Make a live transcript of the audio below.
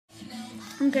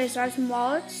Okay, so I have some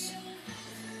wallets.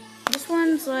 This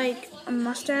one's like a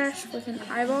mustache with an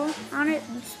eyeball on it.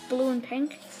 It's blue and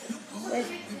pink, with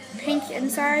pink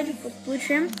inside with blue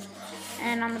trim.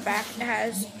 And on the back it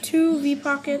has 2 V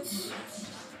pockets,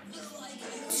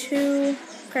 2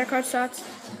 credit card slots,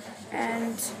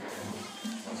 and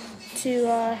 2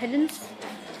 hiddens.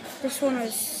 This one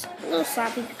was a little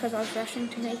sloppy because I was rushing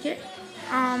to make it.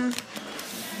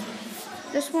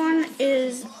 This one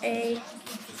is a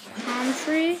palm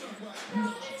tree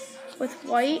with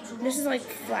white. This is like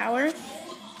flower.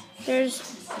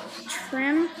 There's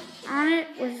trim on it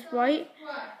with white,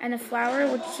 and a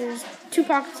flower, which is 2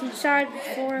 pockets each side,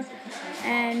 4,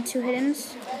 and 2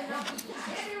 hiddens.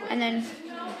 And then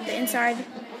the inside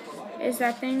is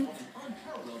that thing.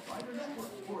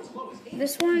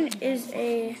 This one is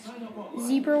a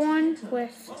zebra one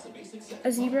with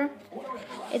a zebra.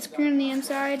 It's green on the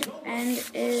inside and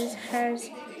has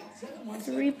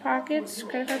 3 pockets,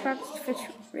 credit card pockets, fits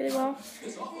really well,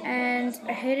 and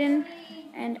a hidden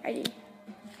and ID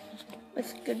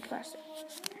with good plastic.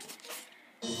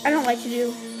 I don't like to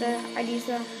do the IDs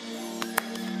though.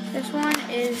 This one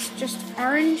is just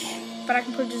orange, but I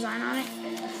can put a design on it.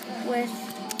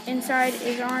 With inside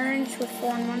is orange with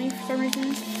foreign money for some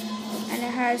reason, and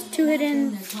it has 2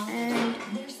 hidden and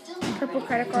purple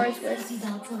credit cards with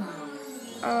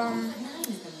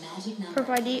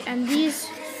purple ID, and these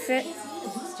fit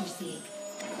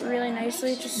really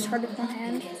nicely. It's just hard to put on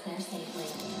hand.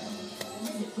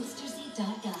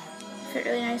 Fit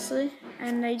really nicely,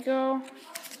 and they go.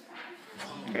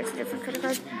 There's a different credit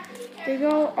card. They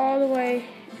go all the way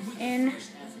in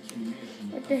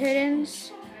with the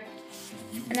hiddens,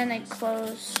 and then they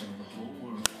close.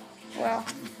 Well,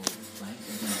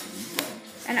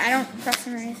 and I don't press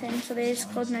them or anything, so they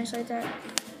just close nicely like that.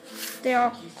 They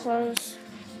all close.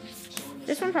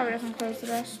 This one probably doesn't close the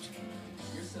best,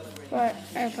 but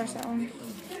I press that one.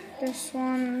 This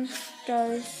one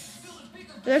does.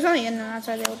 But there's only in and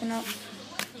outside they open up,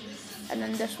 and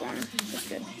then this one is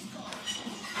good.